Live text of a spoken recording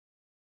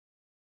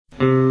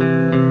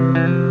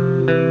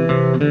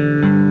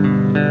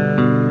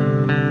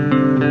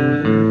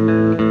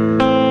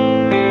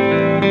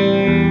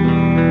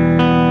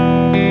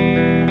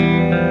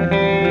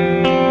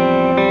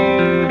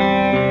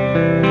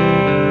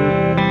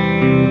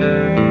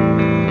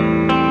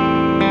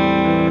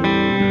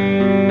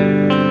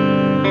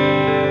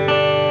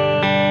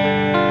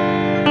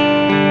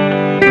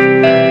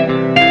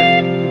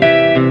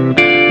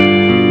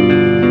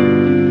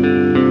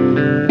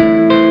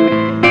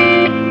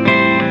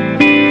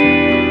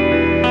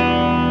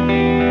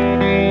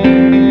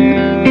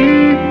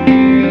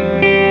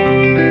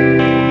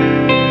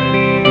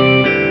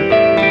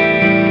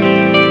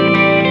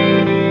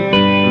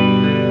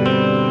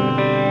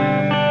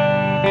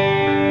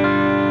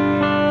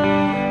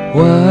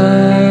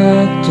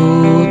Waktu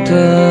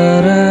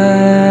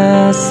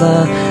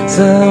terasa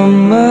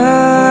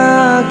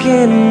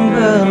semakin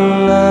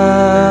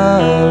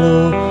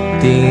berlalu,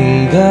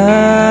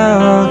 tinggalkan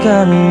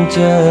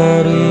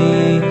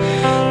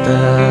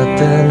cerita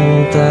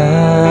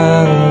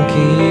tentang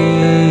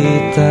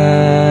kita.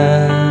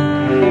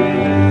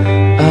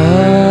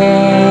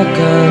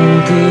 Akan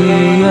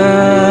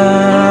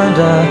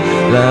tiada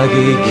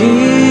lagi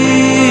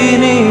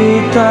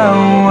kini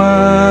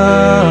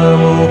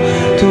tawamu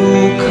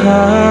untuk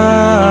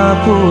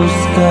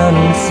hapuskan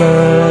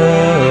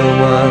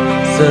semua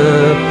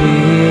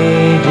sepi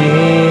di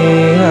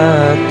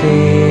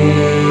hati.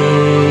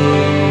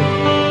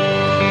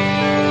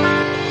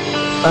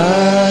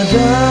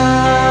 Ada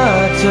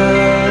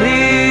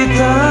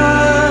cerita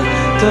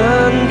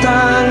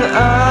tentang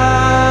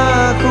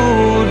aku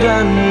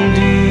dan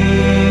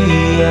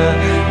dia,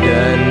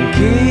 dan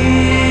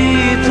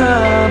kita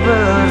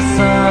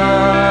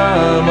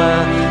bersama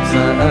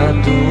saat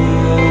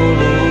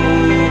dulu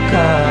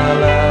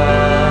kala.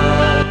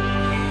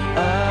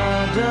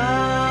 Ada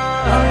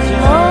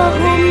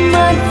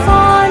Allahumma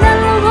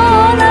adfanal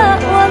ghala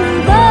wal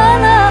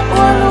bala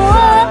wal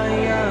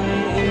wa'yan.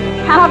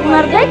 Hak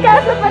merdeka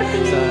seperti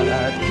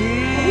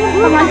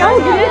sama kau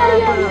juga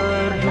ya.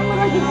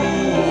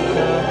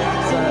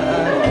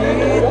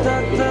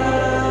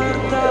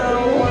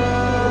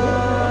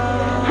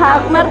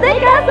 Hak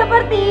merdeka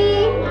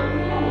seperti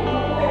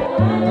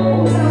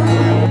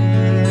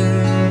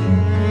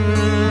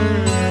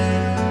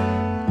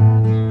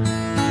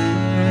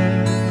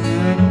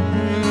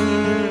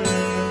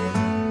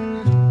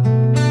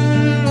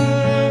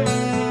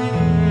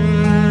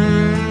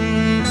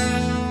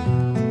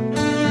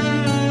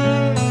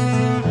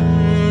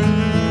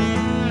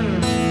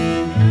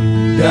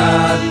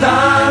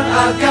datang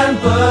akan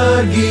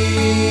pergi,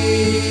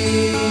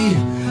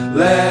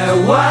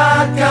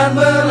 lewatkan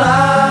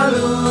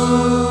berlalu,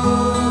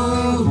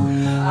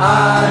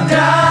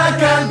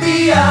 adakan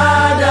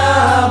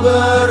tiada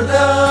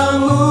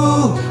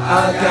bertemu,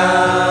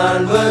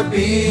 akan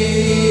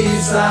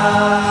berpisah,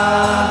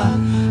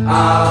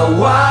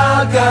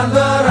 awalkan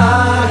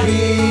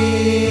berakhir,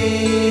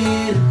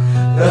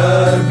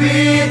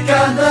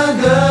 terbitkan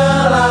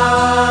tenggelam,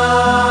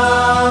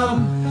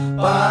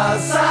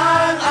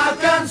 pasang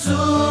akan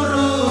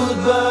surut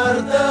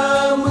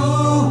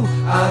bertemu,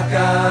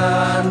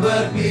 akan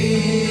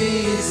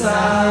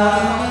berpisah.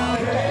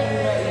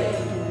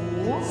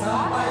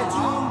 Sampai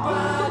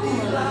jumpa di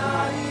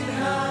lain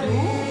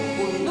hari,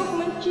 untuk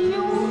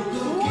mencium,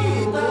 untuk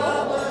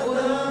kita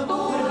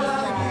bertemu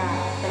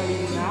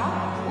lagi,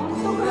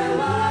 untuk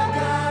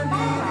relakan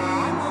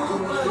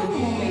dirimu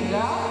pergi,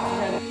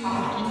 memegang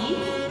kaki,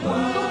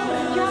 untuk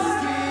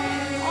berjalan.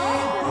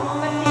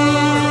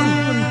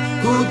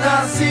 ku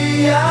tak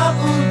siap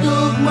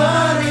untuk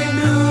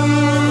merindu,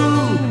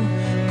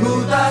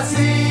 ku tak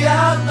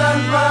siap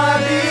tanpa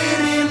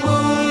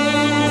dirimu,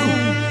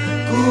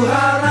 ku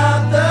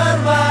harap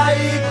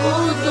terbaik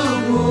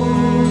untukmu.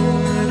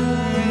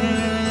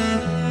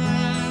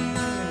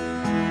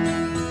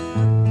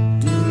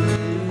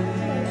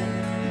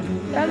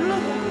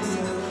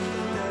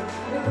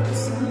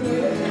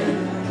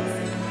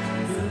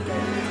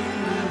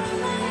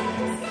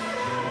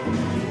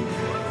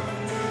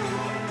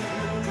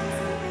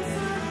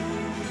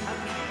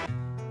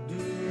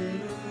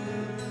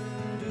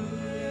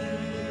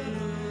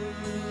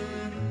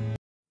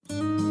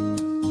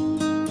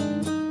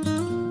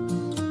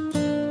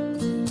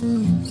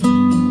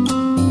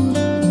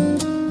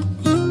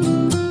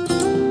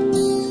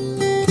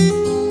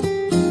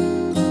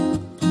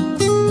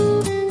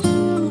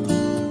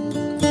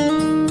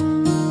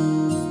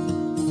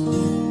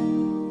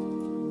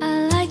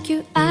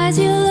 Eyes,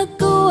 you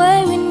look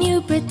away when you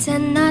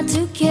pretend not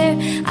to care.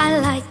 I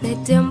like the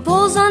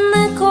dimples on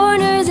the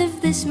corners of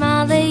the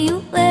smile that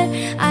you wear.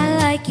 I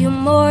like you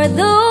more,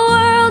 the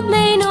world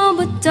may know,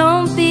 but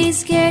don't be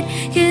scared,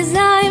 'cause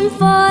I'm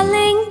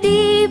falling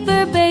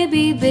deeper,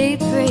 baby, be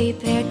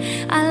prepared.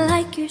 I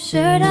like your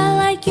shirt, I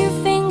like your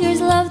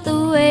fingers, love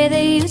the way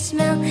that you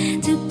smell.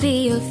 To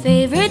be your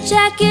favorite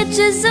jacket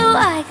just so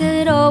I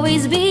could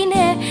always be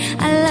near.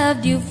 I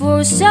loved you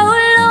for so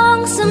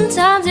long,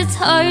 sometimes it's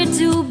hard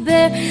to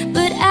bear,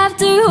 but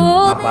after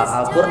all hafal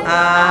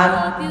Al-Quran,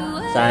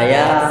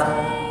 saya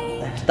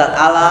Ustaz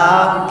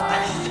Alam.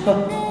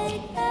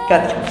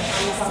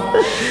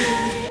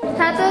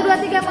 Satu, dua,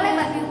 tiga, mulai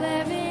Mbak.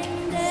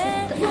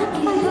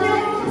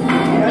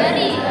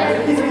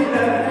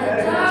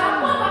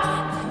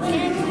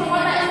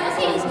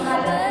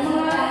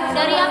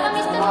 Dari apa,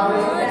 Mister?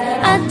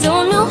 I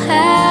don't know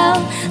how.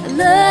 I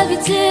love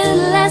you till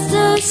the last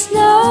of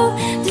snow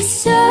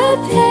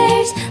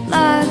disappears.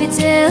 Love you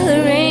till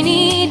a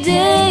rainy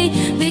day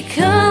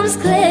becomes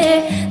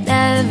clear.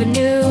 Never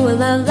knew a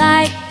love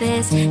like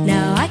this.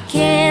 Now